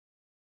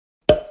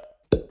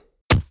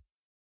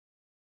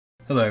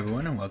Hello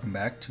everyone and welcome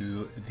back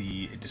to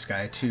the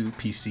Disgaea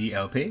PC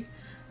LP.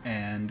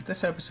 And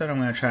this episode I'm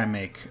going to try and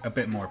make a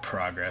bit more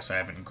progress. I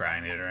haven't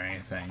grinded or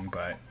anything,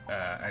 but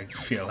I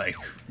feel like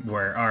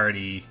we're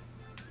already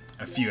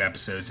a few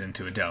episodes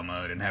into Adele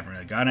mode and haven't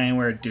really got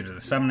anywhere due to the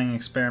summoning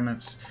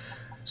experiments.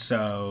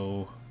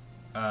 So,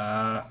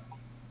 I'm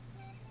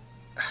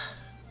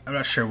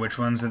not sure which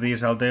ones of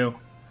these I'll do.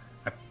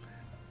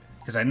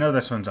 Because I know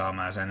this one's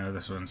Almaz, I know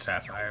this one's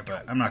Sapphire,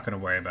 but I'm not going to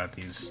worry about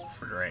these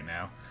for right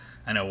now.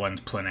 I know one's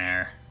plein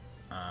air,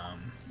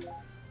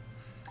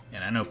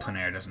 and I know plein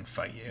air doesn't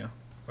fight you.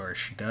 Or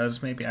she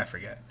does, maybe? I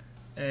forget.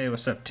 Hey,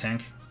 what's up,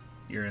 Tink?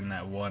 You're in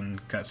that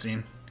one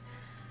cutscene.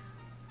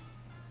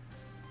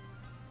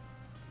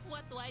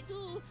 What do I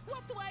do?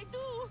 What do I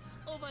do?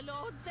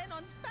 Overlord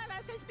Zenon's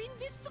palace has been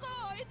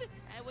destroyed!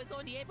 I was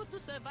only able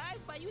to survive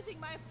by using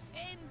my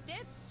feigned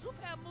death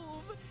super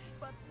move,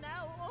 but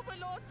now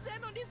Overlord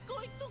Zenon is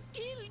going to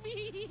kill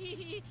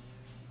me!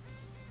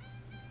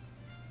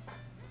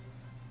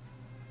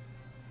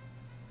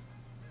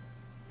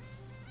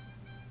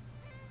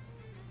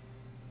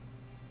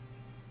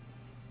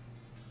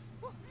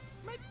 Oh,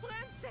 my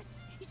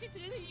princess! Is it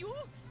really you?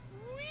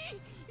 Oui!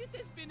 It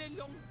has been a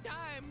long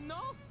time,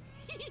 no?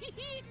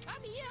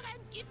 Come here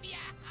and give me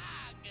a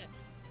hug!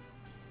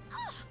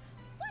 Ah,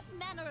 what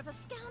manner of a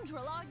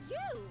scoundrel are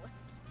you?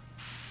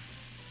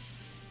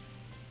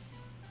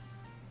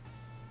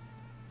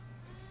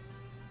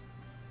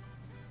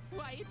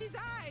 Why, it is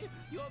I,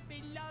 your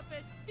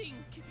beloved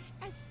Tink,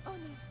 as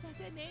honest as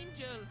an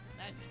angel,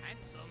 as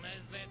handsome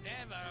as the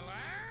devil,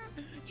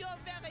 huh? Your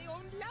very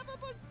own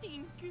lovable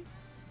Tink.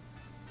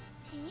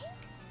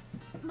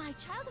 Tink? My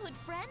childhood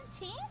friend,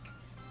 Tink?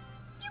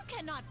 You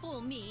cannot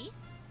fool me.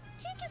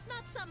 Tink is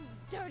not some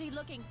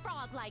dirty-looking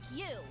frog like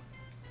you.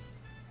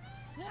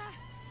 Ah,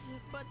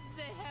 but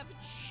they have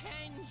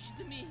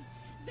changed me.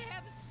 They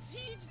have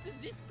sieged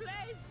this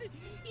place.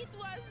 It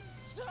was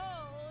so...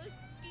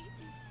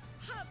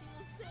 how do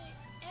you say?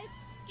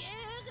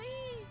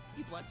 Scary.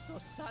 It was so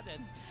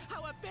sudden.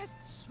 Our best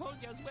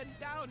soldiers went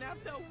down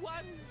after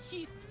one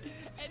hit,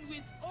 and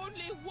with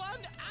only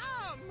one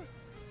arm.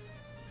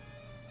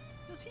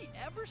 Does he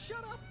ever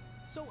shut up?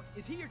 So,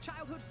 is he your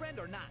childhood friend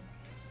or not?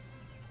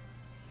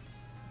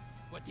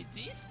 What is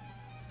this?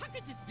 How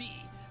could this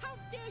be? How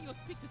dare you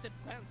speak to the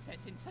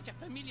princess in such a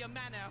familiar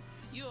manner?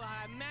 You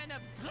are a man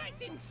of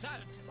great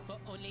insult, for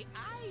only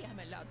I am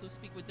allowed to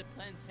speak with the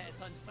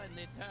princess on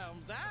friendly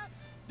terms, huh?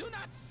 Do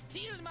not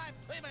steal my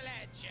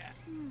privilege! That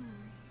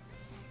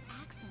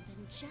accent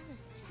and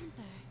jealous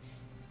temper.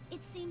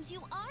 It seems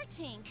you are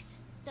Tink.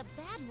 The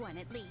bad one,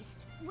 at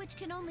least. Which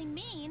can only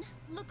mean,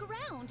 look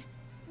around.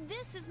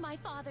 This is my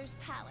father's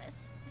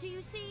palace. Do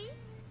you see?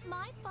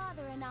 My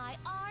father and I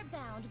are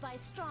bound by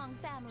strong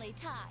family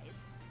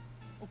ties.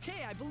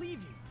 Okay, I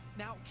believe you.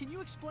 Now, can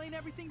you explain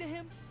everything to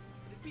him?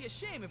 It'd be a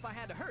shame if I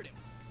had to hurt him.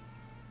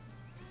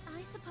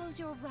 I suppose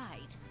you're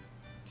right.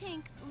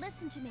 Tink,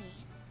 listen to me.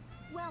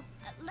 Well,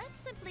 let's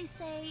simply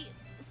say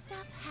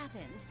stuff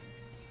happened.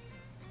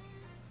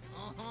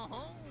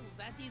 Oh,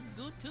 that is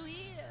good to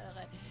hear.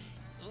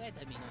 Wait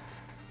a minute.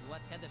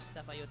 What kind of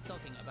stuff are you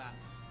talking about?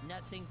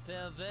 Nothing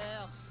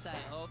perverse, I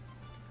hope.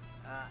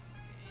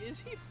 Is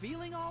he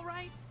feeling all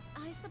right?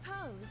 I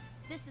suppose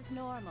this is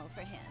normal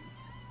for him.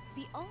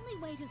 The only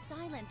way to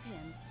silence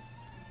him...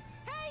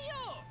 Hey,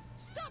 you!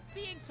 Stop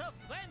being so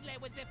friendly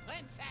with the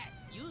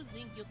princess! You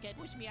think you can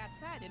push me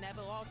aside and have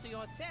her all to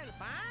yourself,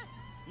 huh?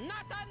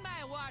 Not on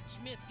my watch,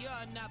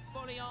 Monsieur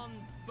Napoleon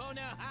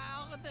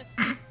Bonaparte!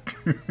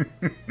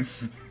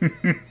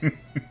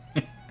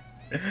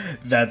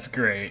 That's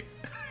great.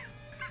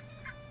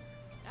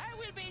 I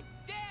will be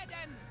dead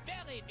and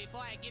buried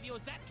before I give you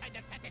that kind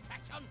of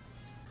satisfaction!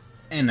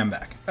 And I'm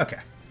back. Okay.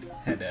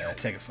 Had to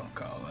take a phone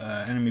call.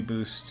 Enemy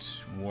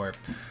boost, warp.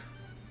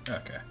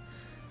 Okay.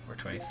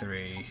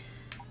 423.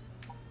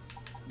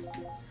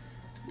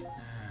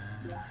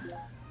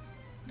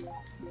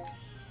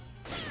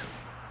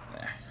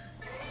 There.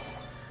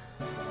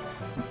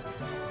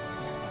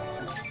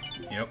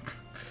 Yep.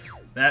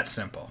 That's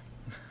simple.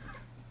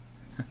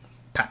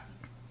 Pop.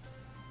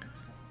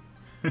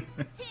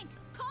 Tink,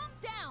 calm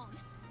down!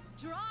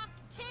 Drop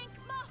Tink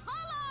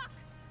Mahalak!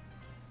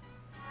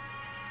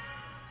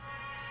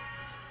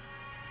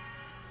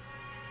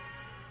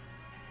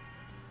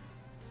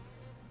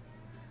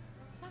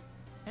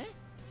 Eh?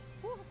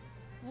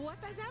 What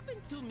has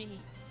happened to me?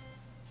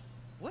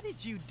 What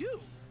did you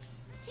do?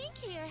 Tink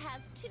here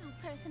has two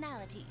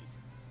personalities.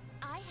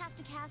 I have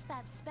to cast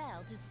that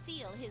spell to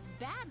seal his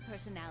bad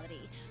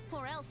personality,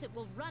 or else it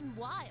will run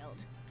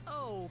wild.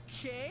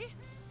 Okay.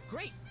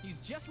 Great, he's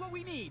just what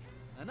we need.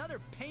 Another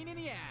pain in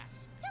the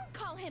ass. Don't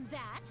call him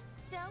that!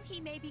 Though he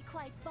may be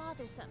quite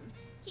bothersome,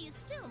 he is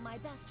still my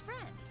best friend.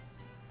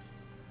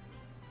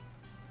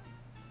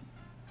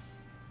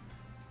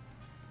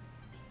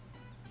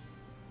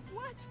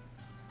 What?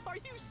 Are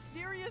you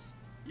serious?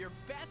 Your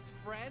best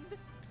friend?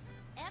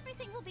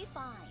 Everything will be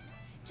fine.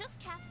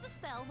 Just cast the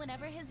spell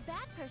whenever his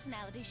bad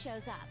personality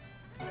shows up.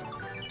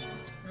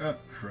 Oh,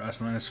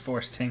 Rosalind has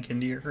forced Tink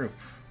into your group.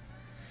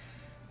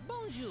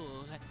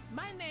 Bonjour.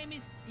 My name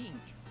is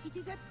Tink. It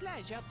is a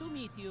pleasure to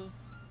meet you.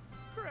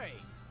 Great.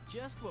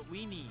 Just what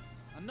we need.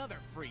 Another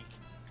freak.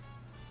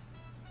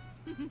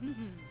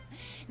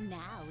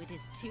 Now it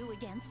is 2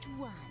 against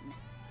 1.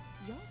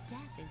 Your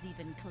death is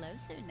even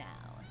closer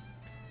now.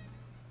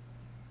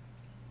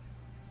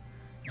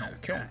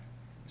 Okay,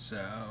 so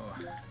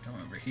go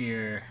over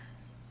here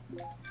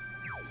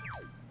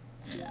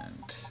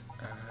and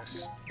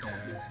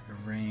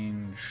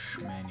arrange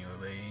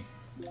manually.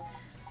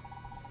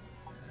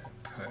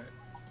 Put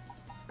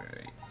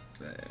right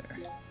there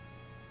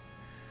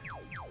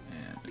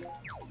and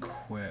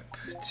equip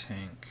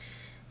tank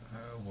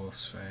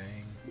Wolf's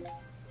Fang.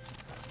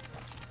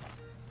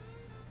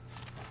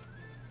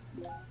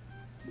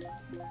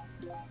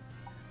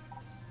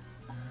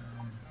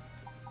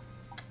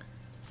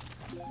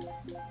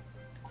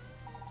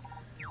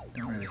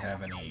 Don't really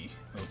have any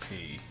OP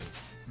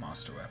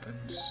monster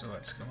weapons, so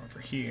let's go over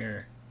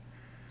here.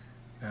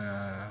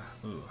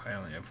 Ooh, I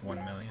only have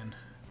 1 million.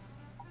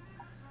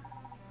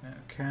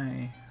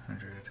 Okay,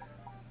 100.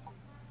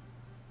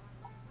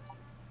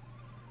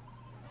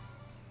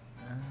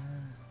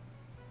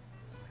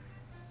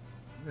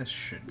 This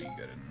should be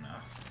good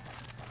enough.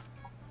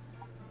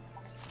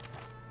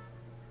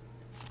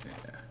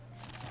 Yeah.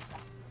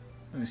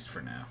 At least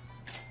for now.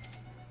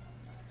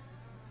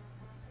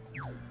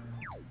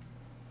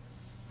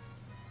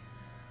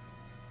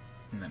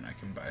 And then I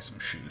can buy some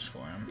shoes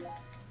for him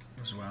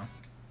as well.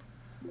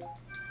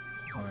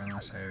 Or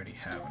unless I already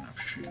have enough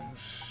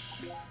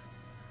shoes.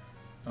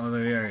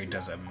 Although he already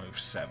does have move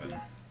 7.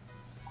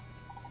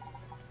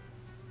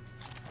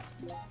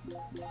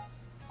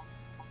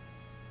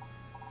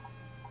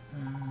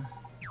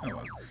 Oh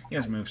well. He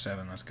has move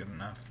 7, that's good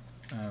enough.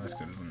 Let's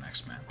go to the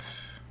next map.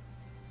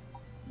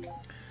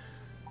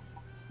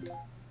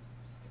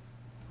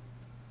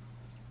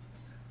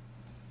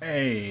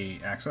 Hey,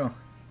 Axel.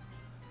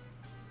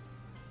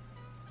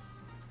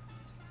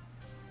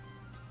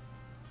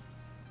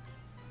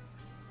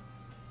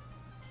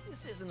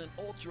 This isn't an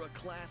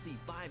ultra-classy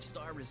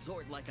 5-star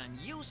resort like I'm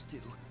used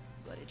to,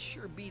 but it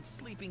sure beats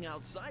sleeping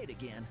outside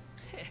again.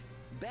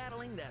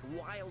 Battling that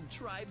wild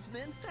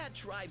tribesman? That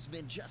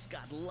tribesman just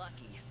got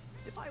lucky.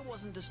 If I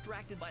wasn't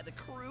distracted by the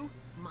crew,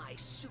 my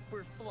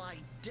Superfly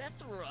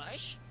Death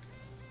Rush...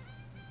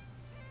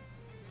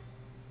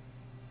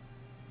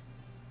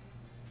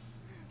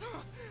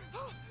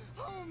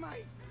 Oh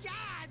my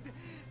God!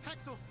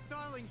 Axel,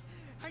 darling,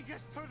 I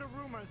just heard a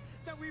rumor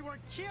that we were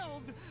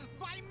killed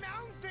by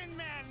mountain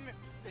men!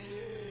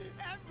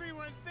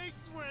 Everyone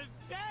thinks we're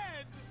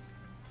dead!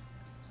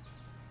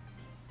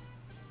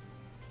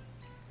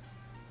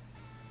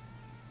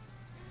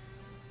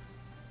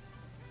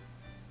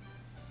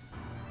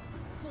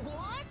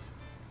 What?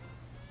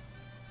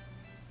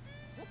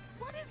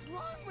 What is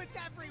wrong with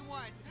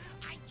everyone?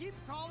 I keep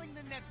calling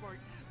the network,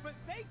 but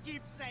they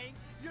keep saying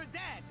you're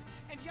dead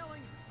and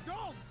yelling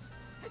ghost.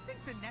 I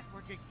think the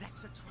network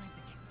execs are trying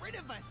to get rid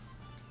of us.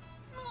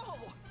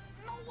 No!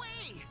 No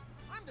way!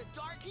 I'm the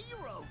Dark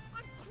Hero!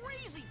 I'm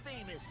crazy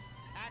famous!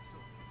 Axel,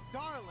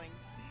 darling,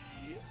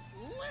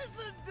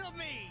 listen to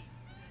me!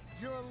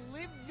 You're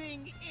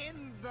living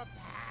in the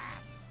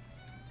past.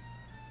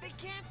 They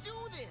can't do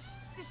this!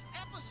 This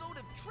episode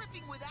of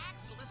Tripping with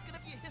Axel is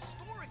gonna be a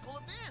historical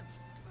event!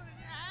 But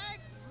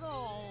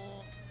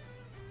Axel...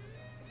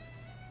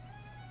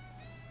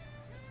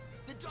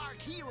 The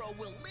Dark Hero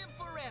will live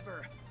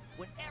forever!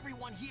 When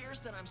everyone hears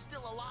that I'm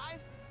still alive,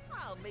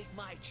 I'll make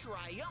my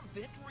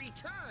triumphant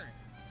return!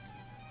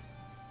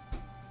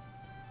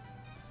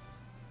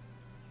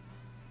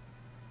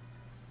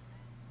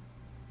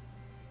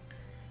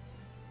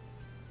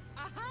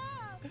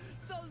 Aha!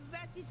 So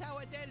that is how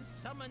Adele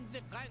summons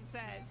the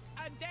princess.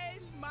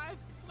 Adele, my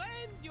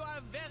friend, you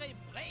are very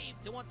brave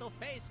to want to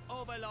face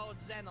Overlord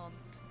Zenon.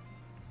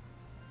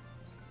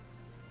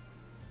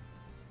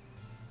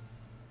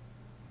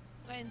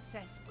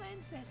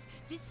 Princess,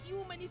 this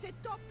human is a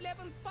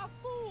top-level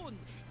buffoon.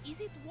 Is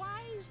it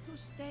wise to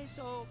stay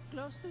so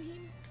close to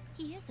him?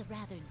 He is a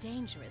rather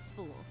dangerous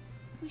fool.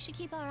 We should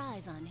keep our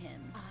eyes on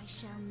him. I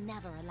shall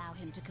never allow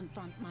him to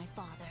confront my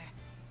father.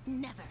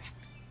 Never.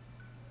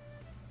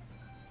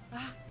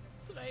 Ah,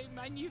 très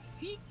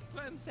magnifique,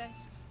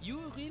 princess.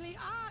 You really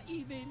are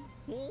evil.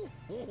 Ho,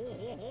 ho, ho,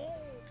 ho, ho.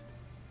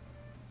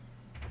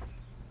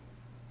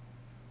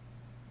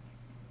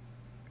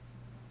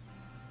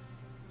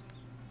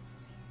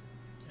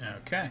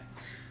 Okay,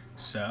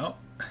 so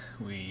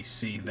we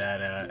see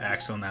that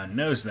Axel now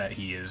knows that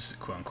he is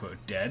quote-unquote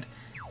dead,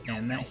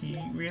 and that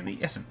he really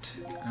isn't.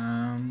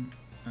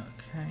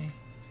 Okay.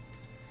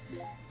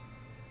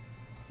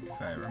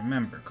 If I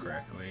remember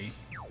correctly,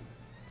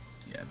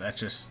 yeah, that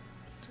just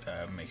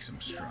makes him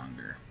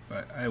stronger.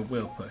 But I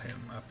will put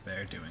him up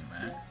there doing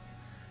that.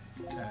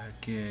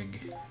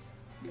 Gig.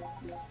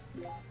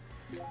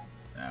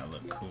 That'll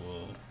look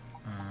cool.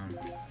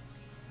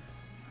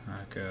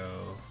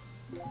 Go.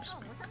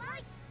 Just do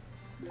that.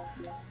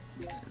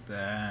 Do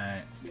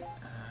that.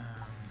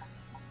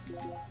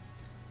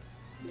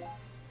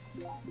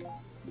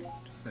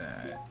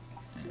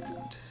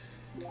 And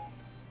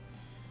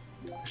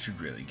I should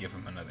really give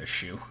him another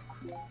shoe.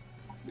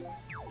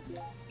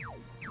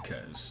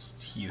 Because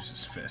he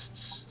uses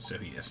fists, so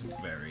he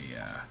isn't very,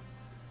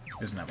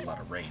 doesn't have a lot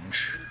of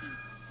range.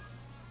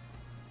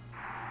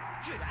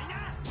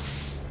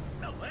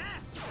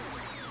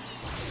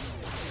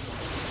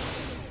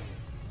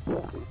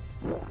 Oh,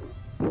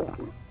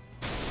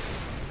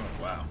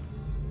 wow.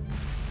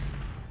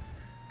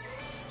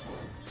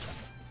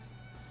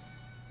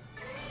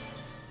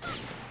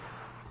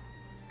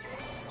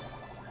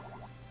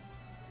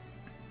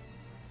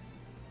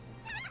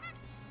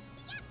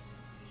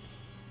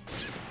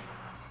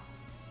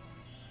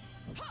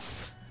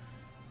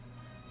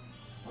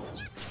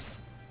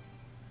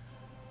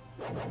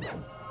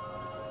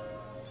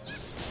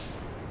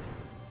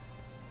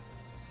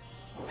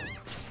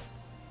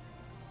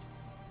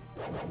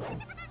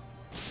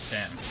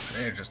 Damn,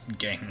 they're just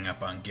ganging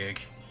up on Gig.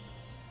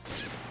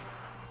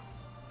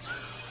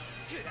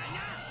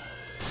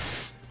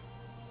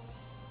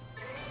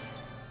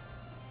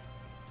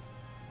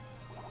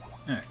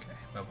 Okay,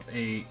 level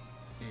 8,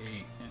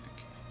 okay.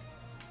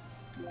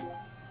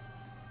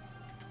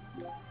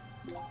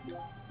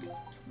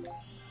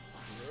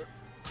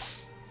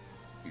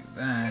 Do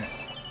that.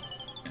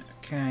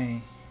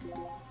 Okay.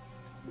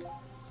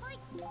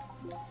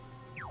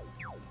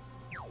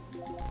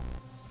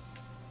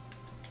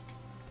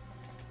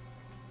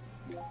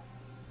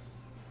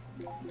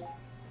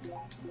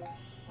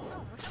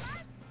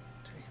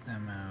 Take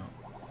them out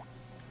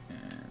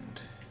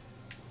and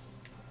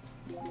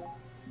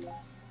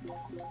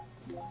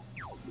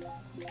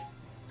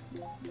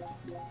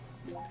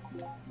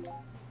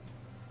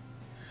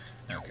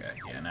okay,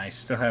 yeah, and I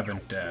still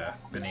haven't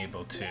been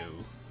able to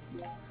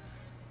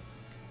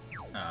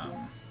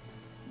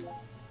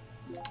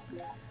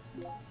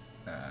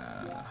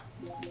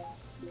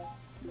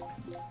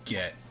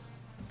get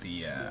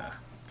the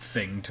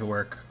thing to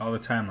work all the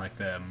time, like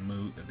the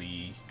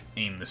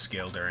aim the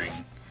skill during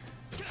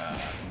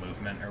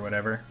movement or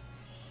whatever,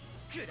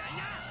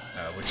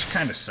 which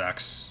kind of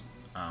sucks,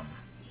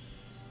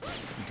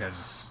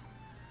 because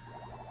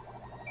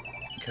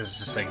it's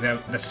just like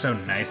that's so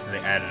nice that they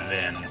added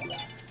it in,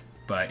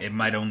 but it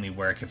might only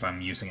work if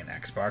I'm using an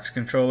Xbox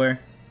controller.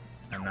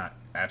 I'm not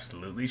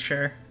absolutely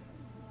sure.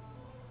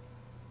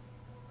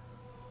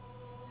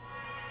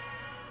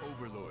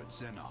 Overlord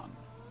Xenon,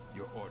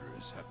 your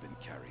orders have been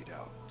carried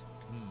out.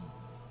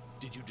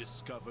 Did you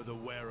discover the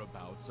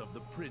whereabouts of the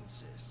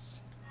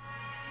princess?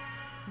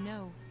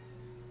 No.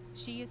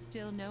 She is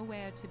still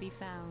nowhere to be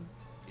found.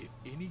 If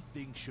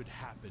anything should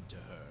happen to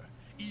her,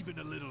 even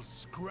a little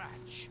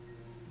scratch,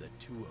 the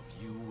two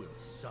of you will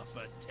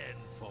suffer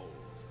tenfold.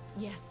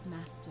 Yes,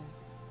 Master.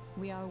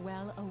 We are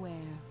well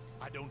aware.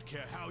 I don't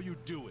care how you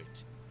do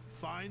it.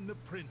 Find the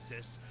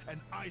princess and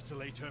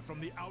isolate her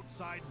from the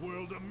outside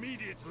world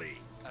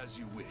immediately. As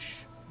you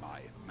wish,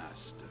 my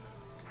master.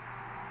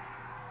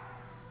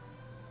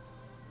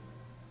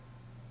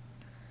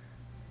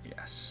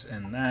 Yes,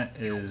 and that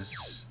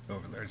is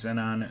Overlord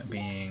Xenon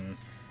being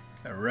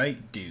a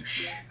right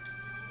douche.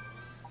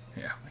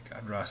 Yeah, oh my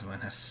god,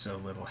 Rosalind has so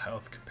little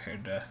health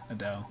compared to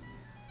Adele.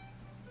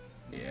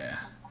 Yeah.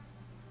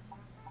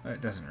 But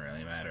it doesn't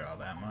really matter all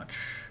that much.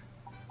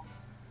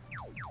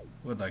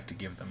 Would like to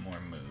give them more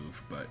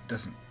move, but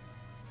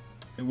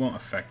it won't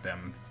affect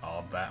them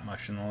all that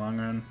much in the long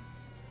run.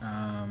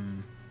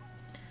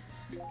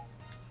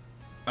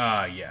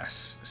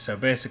 Yes. So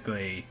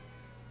basically,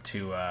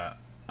 to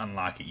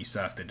unlock it, you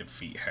still have to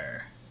defeat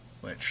her,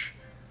 which,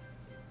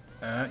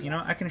 you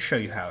know, I can show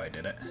you how I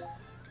did it.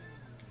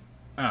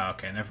 Oh,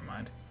 okay, never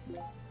mind.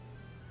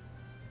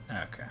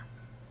 Okay.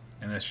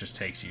 And this just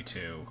takes you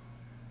to,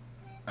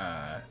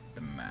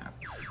 the map.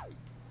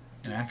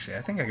 And actually, I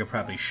think I could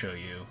probably show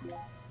you,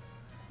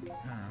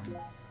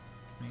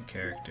 main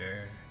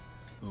character.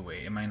 Ooh,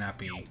 wait, it might not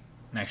be...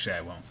 Actually,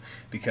 I won't.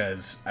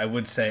 Because I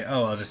would say,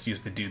 oh, I'll just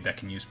use the dude that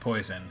can use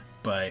poison,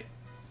 but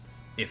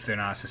if they're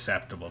not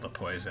susceptible to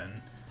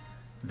poison,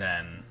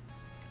 then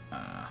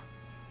I'll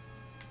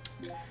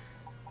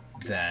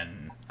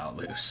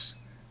lose.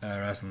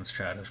 Rosalind's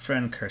childhood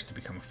friend, cursed to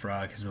become a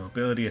frog. His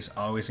mobility is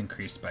always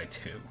increased by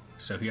 2.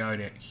 So he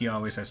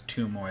always has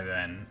 2 more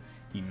than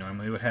he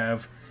normally would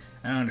have.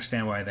 I don't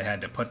understand why they had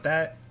to put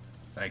that.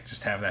 Like,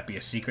 just have that be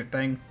a secret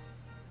thing.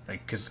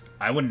 Like, because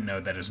I wouldn't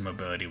know that his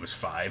mobility was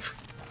 5.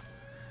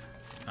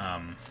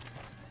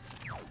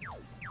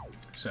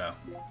 So,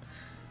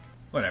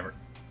 whatever.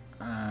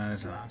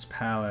 Xenon's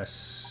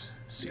Palace,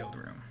 sealed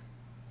room.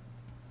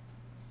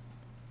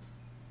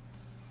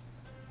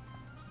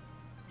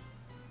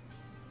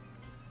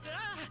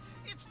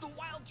 It's the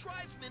wild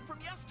tribesman from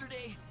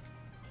yesterday.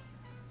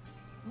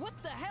 What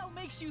the hell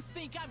makes you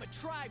think I'm a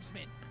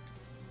tribesman?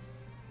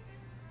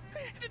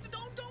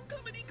 Don't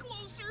come any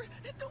closer.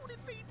 Don't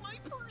invade my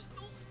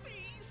personal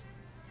space.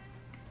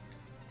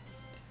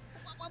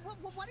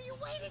 What are you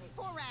waiting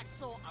for,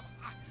 Axel?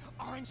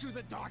 Aren't you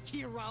the Dark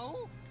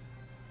Hero?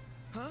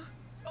 Huh?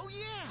 Oh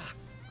yeah,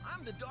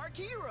 I'm the Dark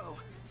Hero.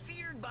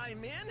 Feared by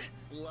men,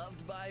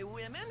 loved by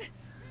women,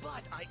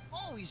 but I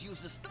always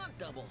use a stunt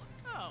double.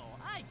 Oh,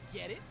 I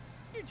get it.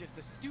 You're just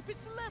a stupid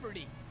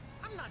celebrity.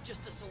 I'm not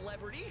just a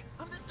celebrity.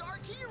 I'm the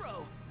Dark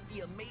Hero.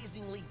 The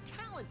amazingly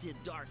talented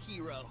Dark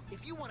Hero.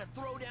 If you want to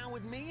throw down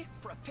with me,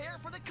 prepare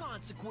for the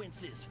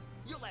consequences.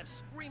 You'll have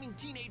screaming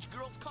teenage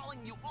girls calling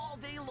you all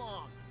day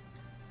long.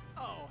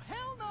 Oh,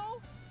 hell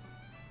no!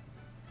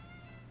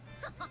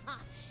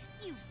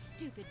 You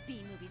stupid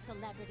B-movie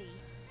celebrity.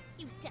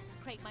 You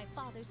desecrate my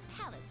father's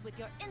palace with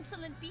your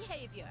insolent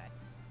behavior.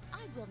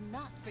 I will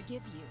not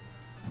forgive you.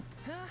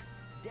 Huh?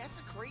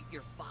 Desecrate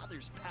your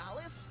father's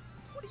palace?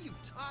 What are you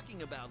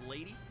talking about,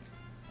 lady?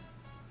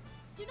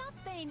 Do not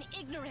feign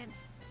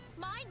ignorance.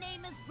 My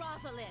name is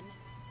Rosalind.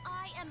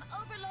 I am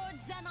Overlord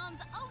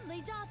Xenon's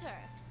only daughter.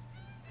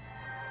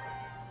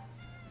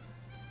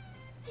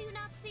 Do you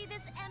not see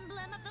this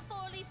emblem of the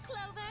four-leaf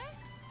clover?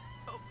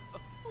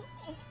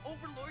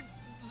 Overlord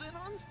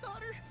Xenon's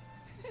daughter?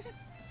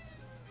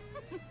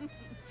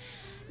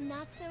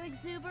 Not so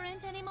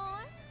exuberant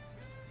anymore?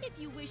 If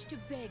you wish to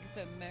beg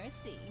for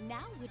mercy,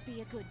 now would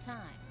be a good time.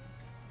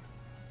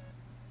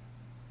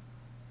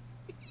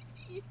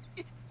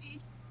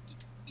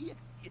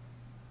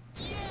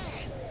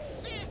 Yes!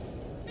 This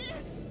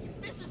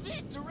is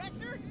it,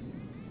 Director!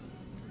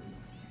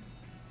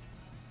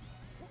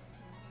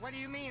 What do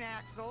you mean,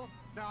 Axel,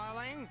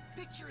 darling?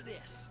 Picture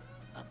this.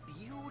 A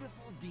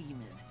beautiful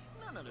demon.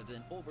 None other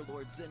than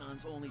Overlord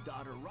Xenon's only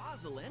daughter,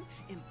 Rosalind,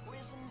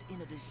 imprisoned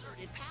in a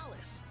deserted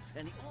palace.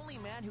 And the only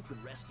man who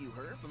could rescue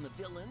her from the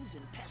villains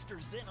and pester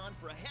Xenon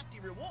for a hefty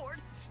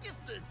reward is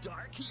the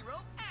Dark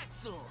Hero,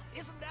 Axel.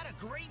 Isn't that a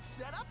great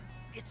setup?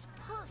 It's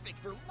perfect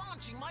for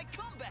launching my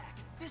comeback.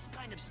 This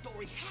kind of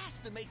story has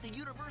to make the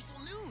universal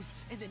news,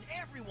 and then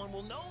everyone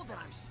will know that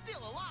I'm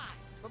still alive.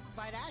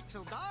 But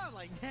Axel,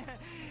 darling,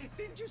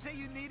 didn't you say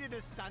you needed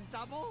a stunt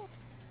double?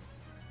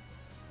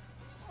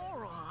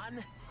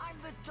 Moron, I'm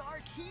the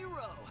Dark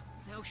Hero.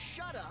 Now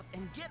shut up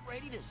and get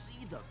ready to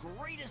see the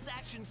greatest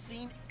action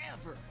scene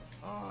ever.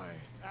 Oi,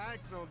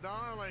 Axel,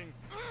 darling,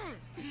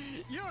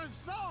 you're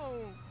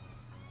so...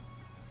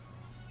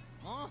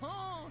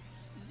 Uh-huh.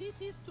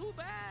 This is too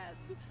bad.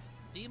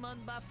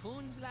 Demon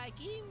buffoons like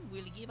him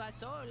will give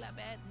us all a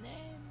bad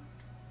name.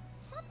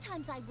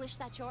 Sometimes I wish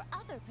that your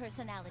other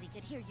personality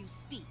could hear you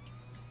speak.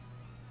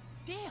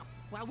 Damn!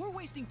 While we're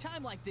wasting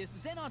time like this,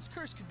 Xenon's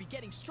curse could be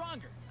getting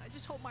stronger. I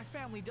just hope my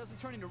family doesn't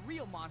turn into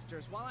real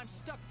monsters while I'm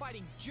stuck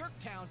fighting jerk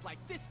towns like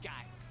this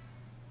guy.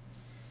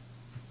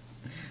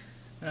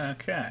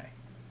 Okay.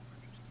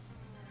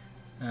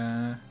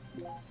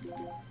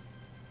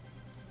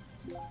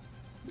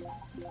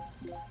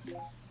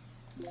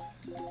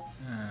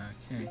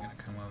 Okay, gonna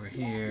come over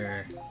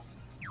here.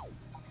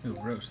 Ooh,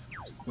 roast.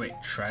 Wait,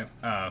 try.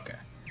 Oh, okay.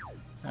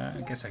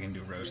 I guess I can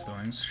do roast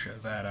thorns. Show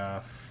that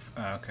off.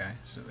 Okay,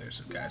 so there's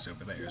some guys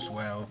over there as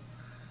well.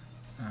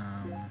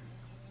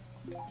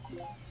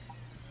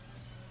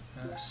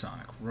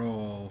 Sonic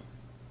roll.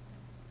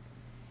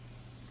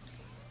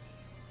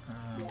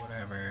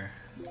 Whatever.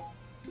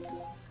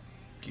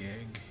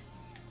 Gig.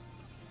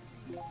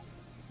 Do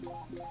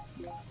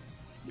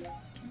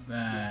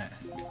that.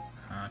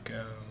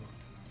 Hako.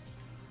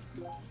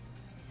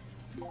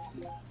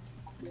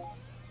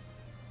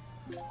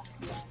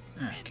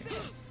 Okay.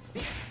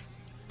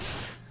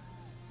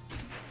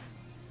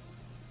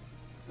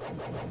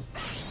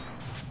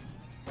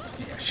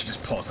 Yeah, she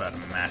just pulls out a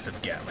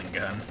massive Gatling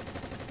gun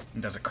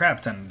and does a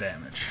crap ton of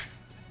damage.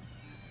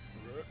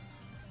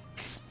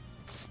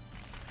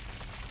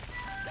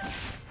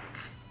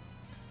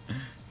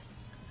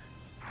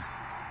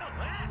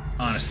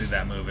 Honestly,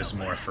 that move is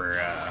more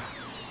for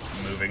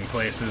moving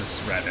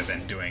places rather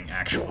than doing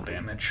actual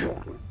damage.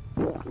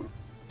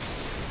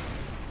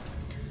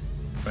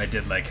 But I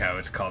did like how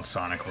it's called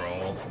Sonic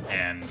Roll,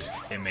 and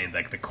it made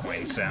like the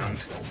coin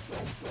sound.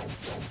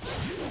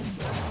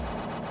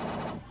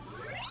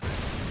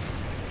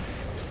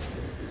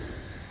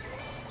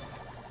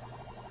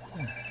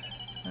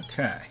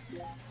 Okay,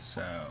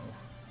 so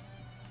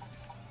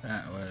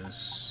that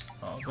was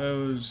all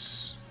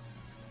those.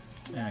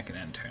 And I can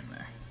end turn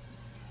there.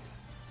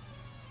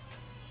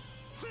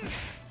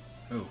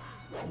 Ooh.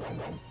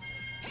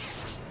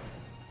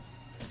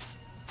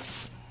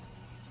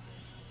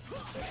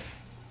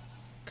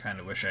 Kind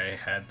of wish I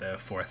had the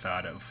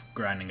forethought of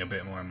grinding a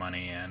bit more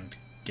money and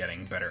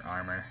getting better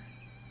armor.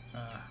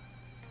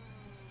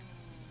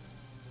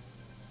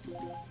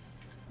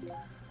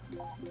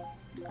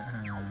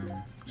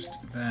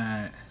 Just do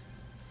that.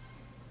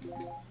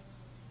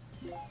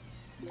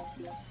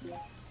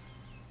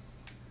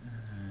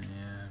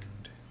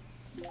 And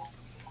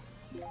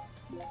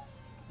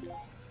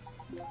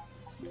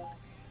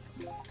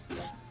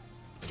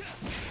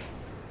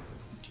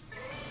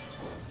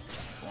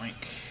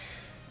boink.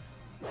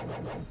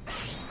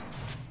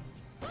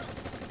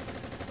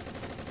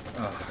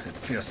 Oh, it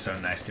feels so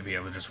nice to be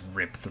able to just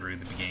rip through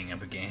the beginning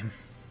of a game.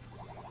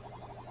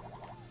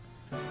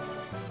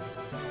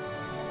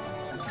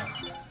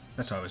 Oh,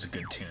 that's always a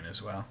good tune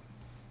as well.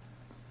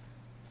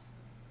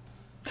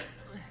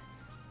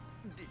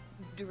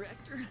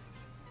 Director,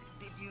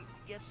 did you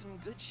get some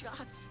good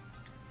shots?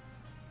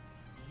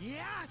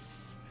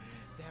 Yes!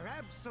 They're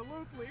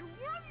absolutely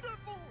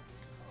wonderful!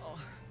 Oh,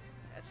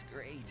 that's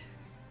great.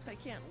 I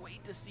can't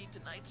wait to see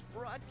tonight's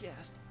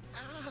broadcast.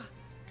 Ah!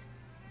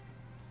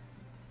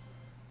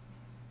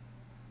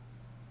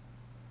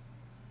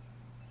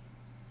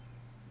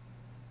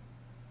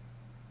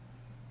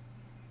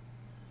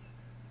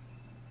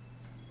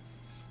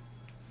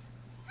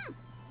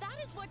 That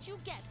is what you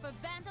get for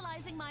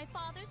vandalizing my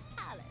father's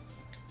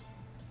palace.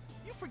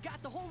 You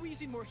forgot the whole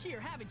reason we're here,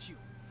 haven't you?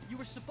 You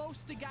were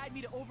supposed to guide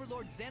me to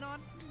Overlord Xenon?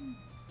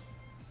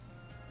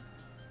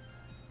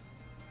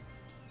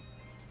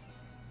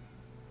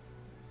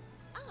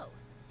 Oh,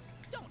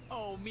 Don't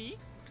owe me.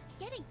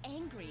 getting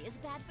angry is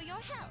bad for your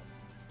health.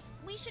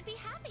 We should be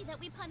happy that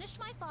we punished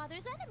my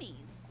father's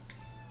enemies.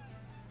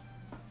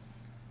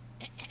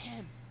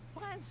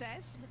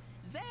 Princess,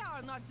 they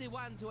are not the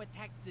ones who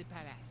attacked the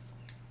palace.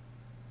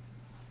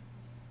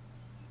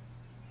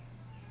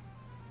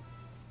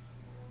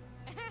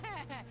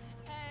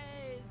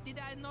 Did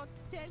I not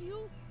tell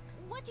you?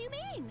 What do you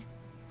mean?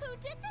 Who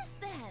did this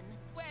then?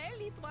 Well,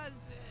 it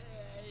was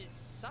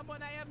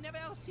someone I have never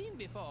seen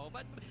before,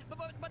 but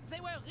they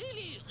were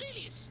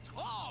really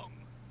strong.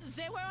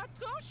 They were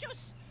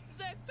atrocious.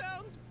 They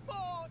turned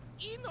poor,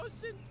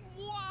 innocent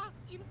moi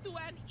into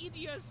an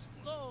hideous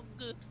frog.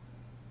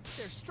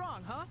 They're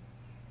strong, huh?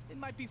 It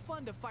might be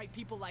fun to fight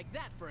people like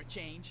that for a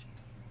change.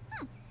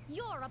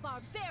 You're a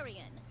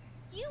barbarian.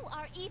 You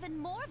are even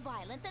more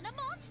violent than a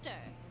monster.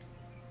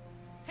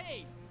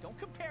 Hey, don't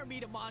compare me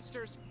to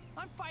monsters.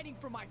 I'm fighting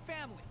for my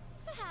family.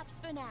 Perhaps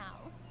for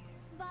now.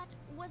 But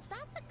was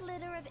that the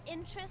glitter of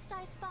interest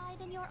I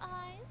spied in your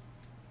eyes?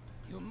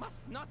 You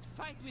must not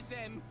fight with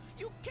them.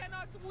 You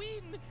cannot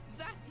win.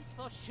 That is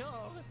for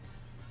sure.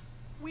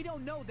 We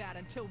don't know that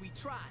until we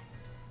try.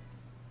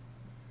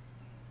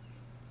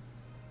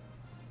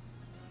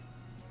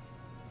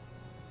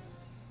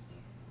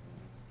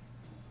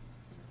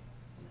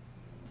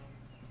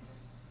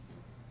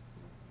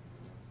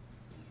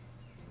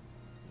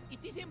 It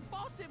is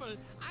impossible.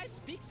 I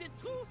speak the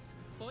truth.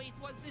 For it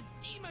was the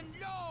Demon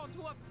Lord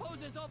who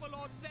opposes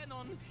Overlord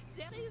Xenon.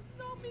 There is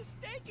no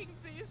mistaking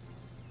this.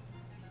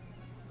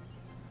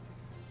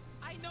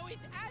 I know it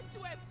had to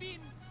have been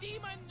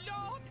Demon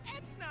Lord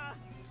Etna.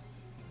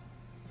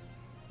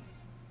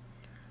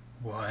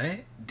 What?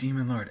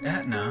 Demon Lord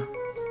Etna?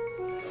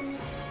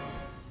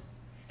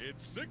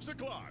 It's 6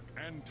 o'clock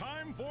and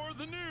time for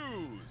the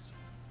news.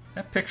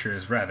 That picture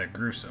is rather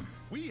gruesome.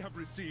 We have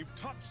received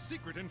top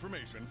secret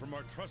information from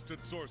our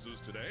trusted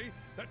sources today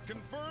that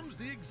confirms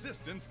the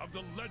existence of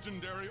the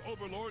legendary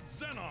Overlord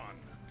Xenon.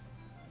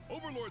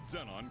 Overlord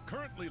Xenon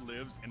currently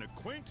lives in a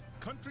quaint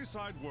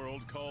countryside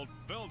world called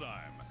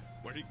Feldheim,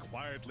 where he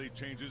quietly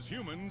changes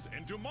humans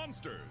into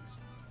monsters.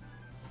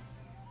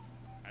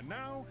 And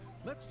now,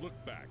 let's look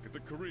back at the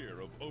career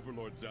of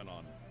Overlord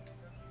Xenon.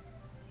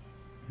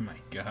 My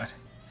god.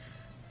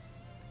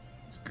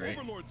 It's great.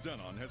 Overlord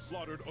Xenon has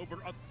slaughtered over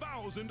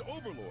 1,000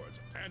 overlords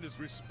and is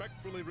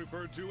respectfully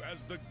referred to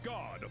as the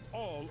god of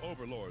all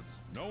overlords.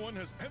 No one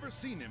has ever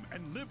seen him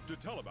and lived to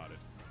tell about it,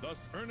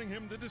 thus earning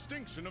him the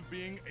distinction of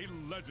being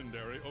a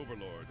legendary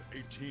overlord.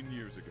 18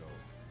 years ago,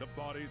 the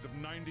bodies of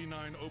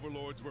 99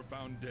 overlords were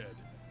found dead.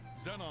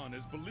 Xenon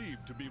is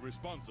believed to be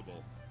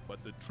responsible,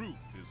 but the truth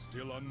is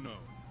still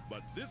unknown.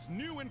 But this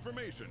new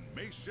information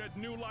may shed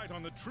new light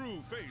on the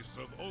true face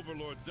of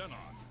Overlord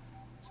Xenon.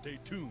 Stay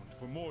tuned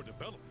for more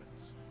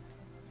developments.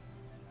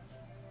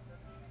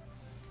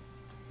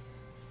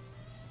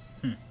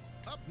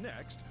 Up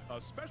next, a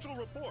special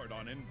report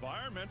on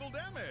environmental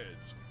damage.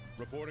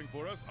 Reporting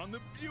for us on the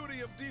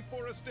beauty of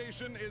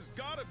deforestation is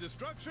God of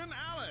Destruction,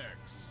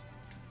 Alex.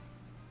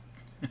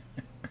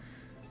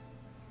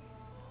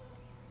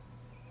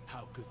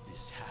 How could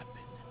this happen?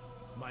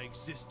 My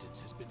existence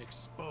has been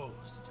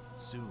exposed.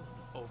 Soon,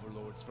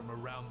 overlords from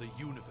around the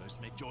universe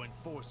may join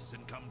forces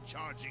and come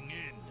charging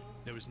in.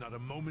 There is not a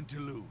moment to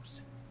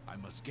lose. I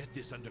must get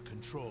this under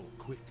control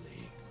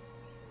quickly.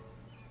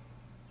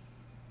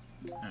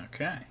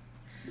 Okay.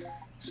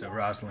 So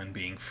Rosalind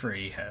being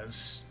free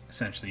has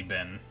essentially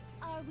been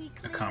Are we a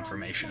clear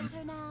confirmation. on this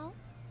matter now?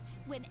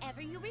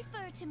 Whenever you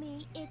refer to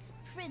me, it's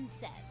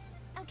Princess,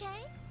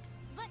 okay?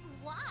 But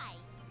why?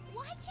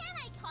 Why can't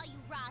I call you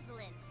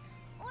Rosalind?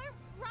 Or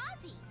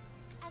Rosie?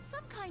 As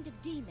some kind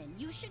of demon,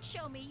 you should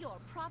show me your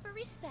proper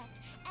respect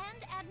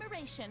and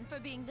admiration for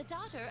being the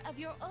daughter of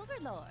your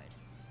overlord.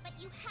 But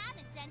you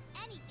haven't done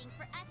anything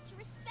for us to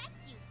respect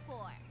you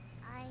for.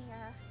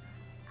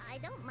 I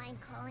don't mind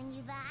calling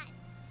you that.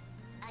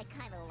 I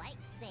kind of like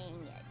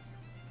saying it.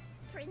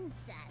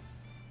 Princess.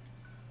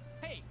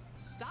 Hey,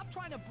 stop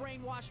trying to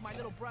brainwash my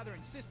little brother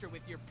and sister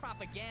with your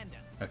propaganda.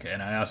 Okay,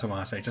 and I also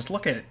want to say, just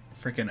look at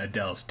freaking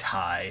Adele's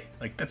tie.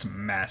 Like, that's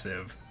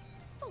massive.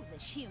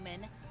 Foolish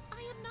human.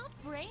 I am not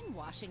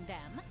brainwashing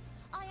them.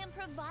 I am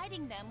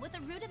providing them with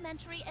a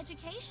rudimentary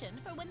education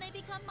for when they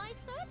become my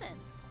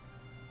servants.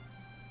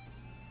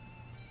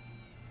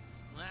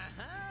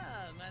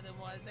 Aha,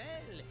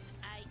 mademoiselle.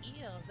 I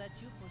hear that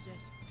you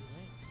possess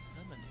great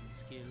summoning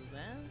skills,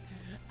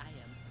 eh? I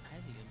am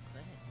highly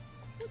impressed.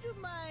 would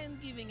you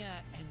mind giving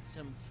a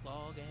handsome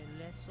frog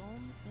a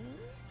lesson?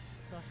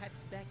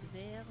 Perhaps back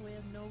there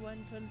where no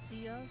one can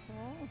see us,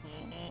 huh?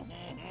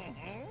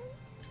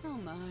 Oh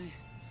my.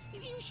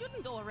 You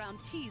shouldn't go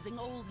around teasing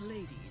old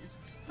ladies.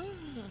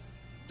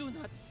 Do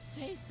not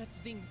say such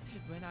things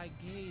when I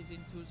gaze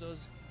into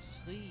those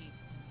 3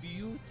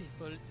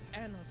 beautiful,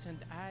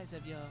 innocent eyes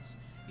of yours.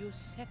 You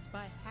set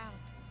my heart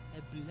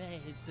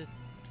ablaze.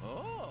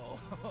 Oh,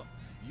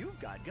 you've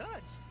got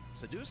guts.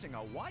 Seducing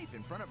a wife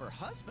in front of her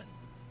husband.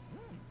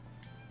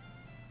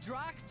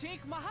 Drak Tink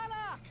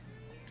Mahalak!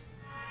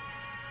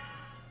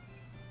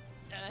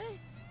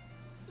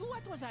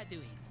 What was I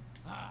doing?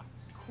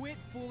 Quit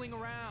fooling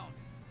around.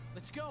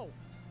 Let's go.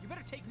 You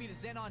better take me to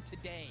Xenon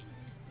today.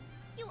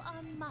 You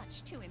are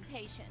much too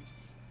impatient.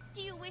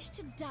 Do you wish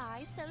to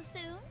die so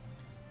soon?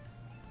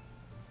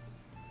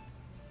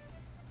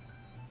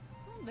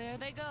 Well, there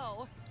they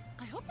go.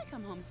 I hope they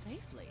come home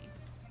safely.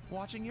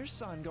 Watching your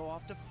son go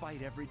off to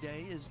fight every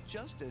day is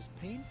just as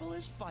painful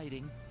as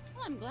fighting.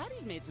 Well, I'm glad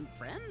he's made some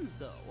friends,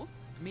 though.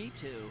 Me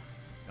too.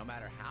 No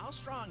matter how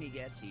strong he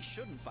gets, he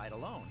shouldn't fight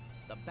alone.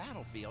 The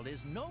battlefield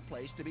is no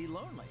place to be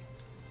lonely.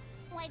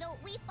 Why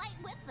don't we fight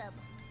with them?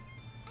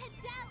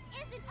 Adele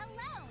isn't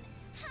alone.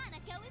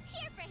 Hanako is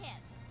here for him.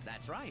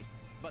 That's right.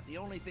 But the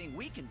only thing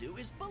we can do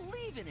is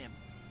believe in him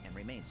and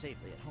remain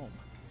safely at home.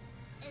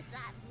 Is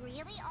that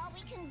really all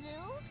we can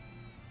do?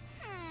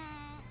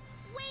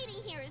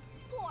 Waiting here is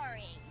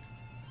boring.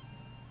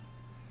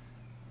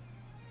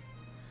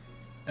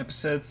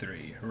 Episode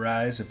 3,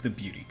 Rise of the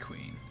Beauty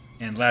Queen.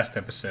 And last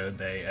episode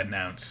they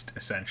announced,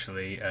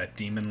 essentially,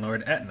 Demon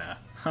Lord Etna.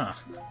 Huh.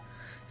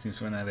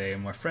 Seems when are they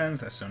more friends?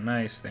 That's so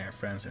nice. They aren't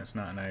friends and it's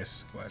not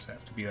nice. Why does it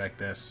have to be like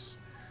this?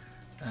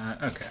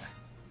 Okay.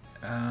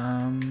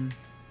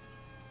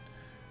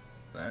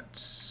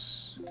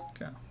 Let's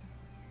go.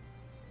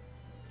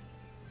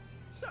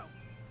 So,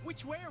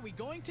 which way are we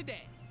going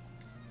today?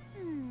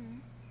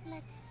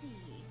 Let's see.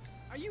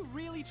 Are you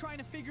really trying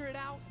to figure it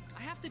out?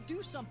 I have to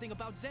do something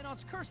about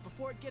Xenon's curse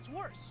before it gets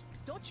worse.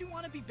 Don't you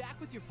want to be back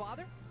with your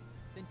father?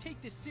 Then take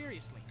this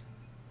seriously.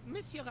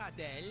 Monsieur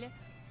Adele,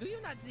 do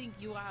you not think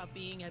you are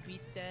being a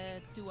bit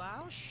too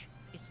harsh?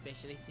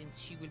 Especially since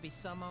she will be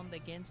summoned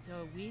against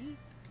her will?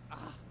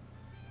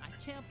 I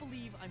can't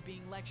believe I'm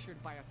being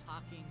lectured by a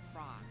talking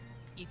frog.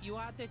 If you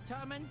are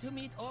determined to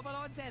meet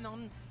Overlord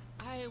Xenon,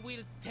 I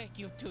will take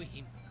you to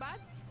him.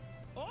 But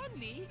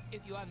only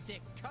if you have the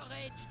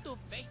courage to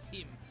face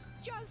him.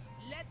 Just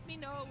let me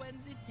know when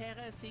the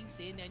terror sinks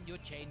in and you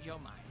change your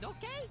mind,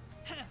 okay?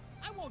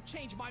 I won't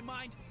change my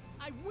mind.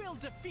 I will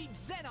defeat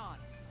Xenon.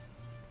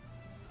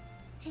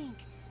 Tink,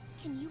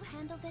 can you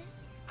handle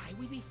this? I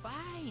will be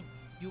fine.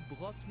 You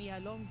brought me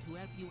along to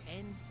help you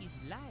end his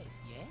life,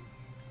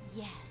 yes?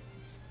 Yes,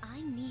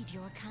 I need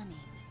your cunning.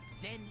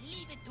 Then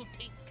leave it to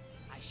Tink.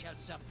 I shall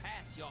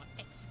surpass your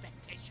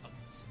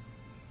expectations.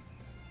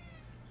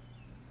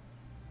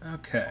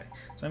 Okay,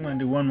 so I'm going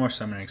to do one more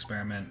summoning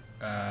experiment.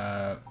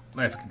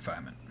 Life of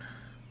confinement.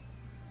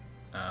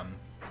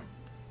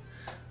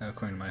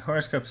 According to my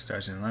horoscope,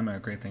 stars in alignment are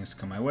great things to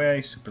come my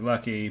way. Super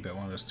lucky, but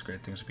one of those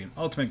great things would be an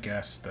ultimate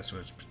guest. That's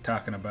what it's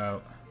talking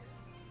about.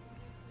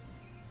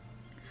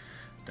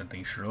 Don't think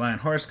you should rely on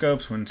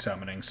horoscopes when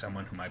summoning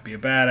someone who might be a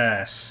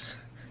badass.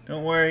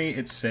 Don't worry,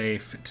 it's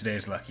safe.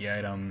 Today's lucky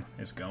item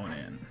is going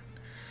in.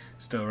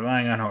 Still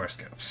relying on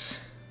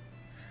horoscopes.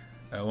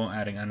 Won't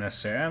adding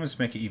unnecessary items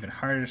make it even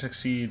harder to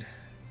succeed.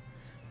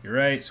 You're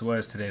right, so what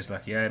is today's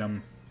lucky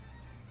item?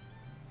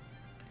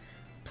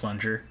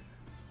 Plunger.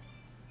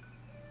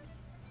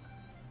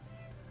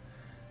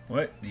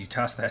 What? Did you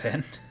toss that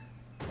in?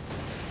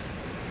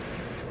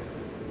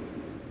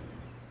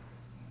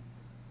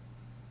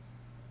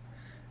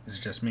 Is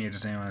it just me, or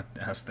does anyone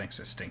else think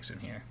it stinks in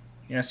here?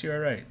 Yes, you are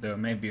right, though it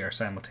may be our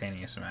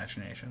simultaneous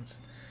imaginations.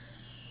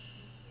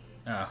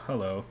 Ah,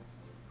 hello.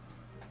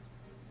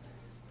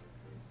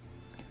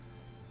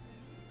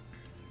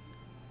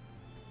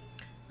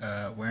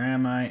 Where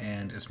am I,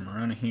 and is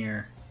Morona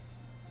here?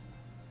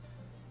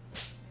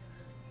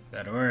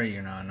 That or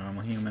you're not a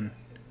normal human.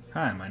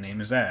 Hi, my name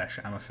is Ash.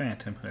 I'm a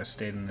phantom who has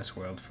stayed in this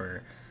world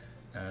for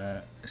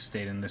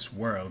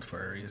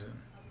a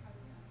reason.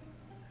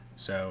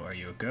 So, are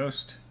you a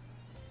ghost?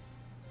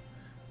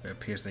 It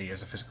appears that he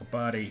has a physical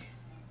body.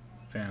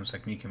 Phantoms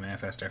like me can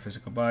manifest our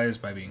physical bodies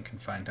by being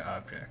confined to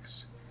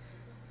objects.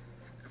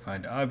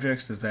 Confined to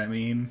objects, does that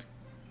mean?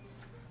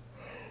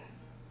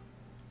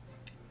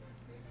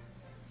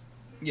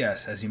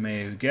 Yes, as you may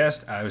have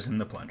guessed, I was in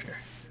the plunger.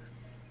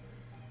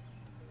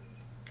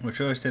 What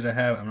choice did I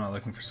have? I'm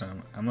looking for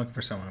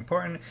someone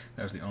important.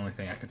 That was the only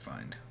thing I could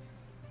find.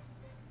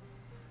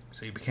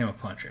 So you became a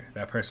plunger.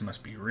 That person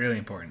must be really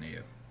important to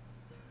you.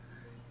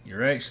 You're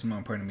right, she's more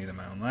important to me than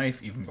my own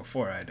life, even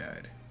before I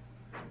died.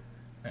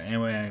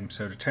 Anyway, I'm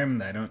so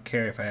determined that I don't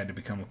care if I had to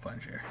become a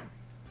plunger.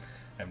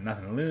 I have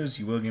nothing to lose.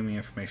 You will give me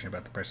information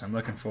about the person I'm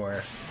looking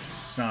for.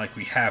 It's not like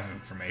we have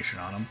information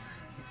on him.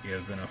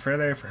 You'll go no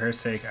further. For her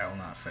sake, I will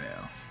not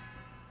fail.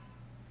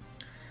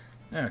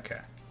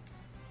 Okay.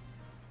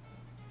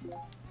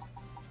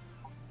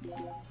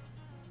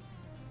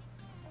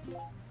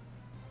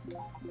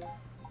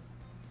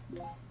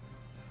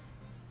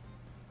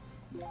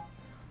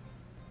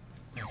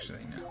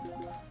 Actually,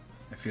 no.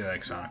 I feel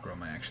like Sonic Roll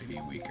might actually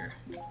be weaker.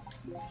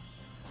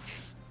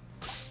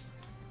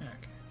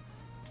 Okay.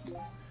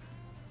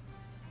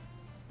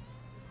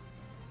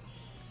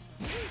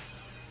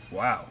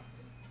 Wow.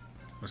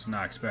 Was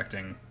not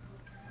expecting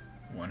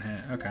one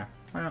hit. Okay.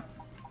 Well.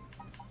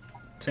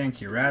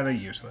 Tink, you're rather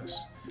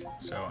useless.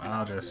 So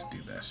I'll just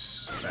do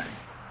this. Bang.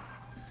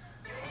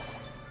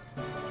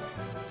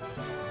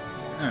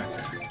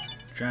 Okay.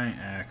 Giant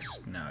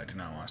axe. No, I do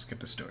not want to skip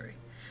the story.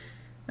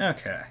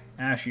 Okay.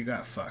 Ash, you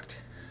got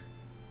fucked.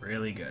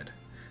 Really good.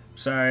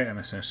 Sorry, I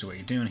misunderstood what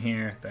you're doing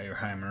here. Thought you were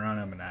high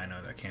Marana, but now I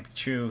know that can't be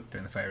true.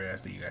 During the fight, I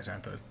realized that you guys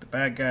aren't the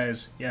bad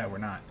guys. Yeah, we're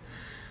not.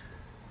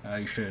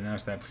 You should have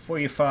noticed that before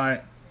you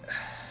fought.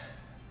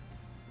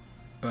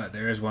 But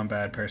there is one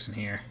bad person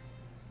here.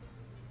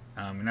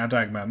 You're not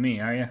talking about me,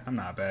 are you? I'm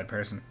not a bad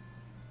person.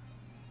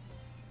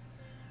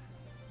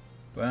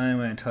 Well,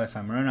 anyway, until I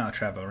find Marana, I'll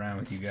travel around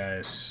with you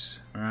guys.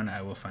 Marana,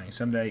 I will find you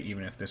someday,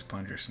 even if this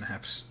plunger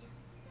snaps.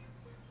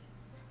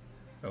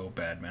 Oh,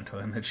 bad mental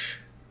image.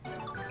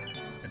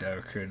 I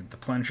recruited the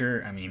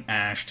plunger,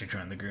 Ash, to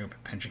join the group,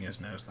 pinching his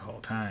nose the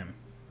whole time.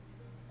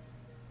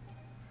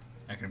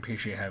 I can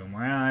appreciate having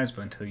more allies,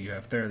 but until you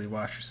have thoroughly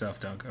washed yourself,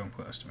 don't come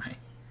close to me.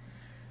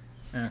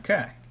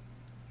 Okay.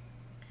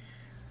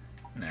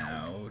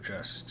 Now,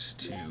 just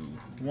to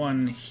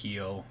 1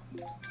 heal,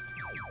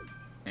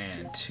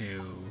 and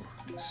 2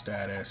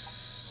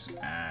 status.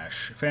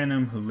 Ash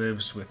Phantom, who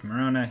lives with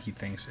Marana, he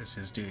thinks it's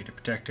his duty to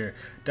protect her.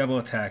 Double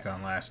attack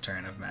on last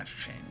turn of magic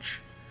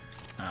change.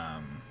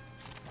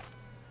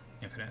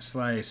 Infinite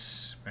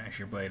Slice, banish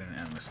your blade in an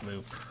endless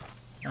loop.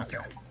 Okay.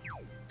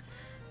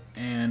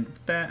 And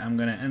with that, I'm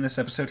going to end this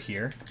episode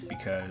here,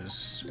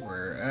 because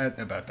we're at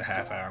about the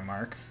half-hour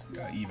mark,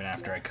 even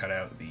after I cut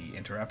out the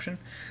interruption.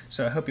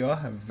 So I hope you all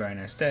have a very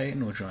nice day,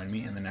 and will join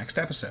me in the next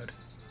episode.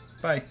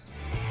 Bye!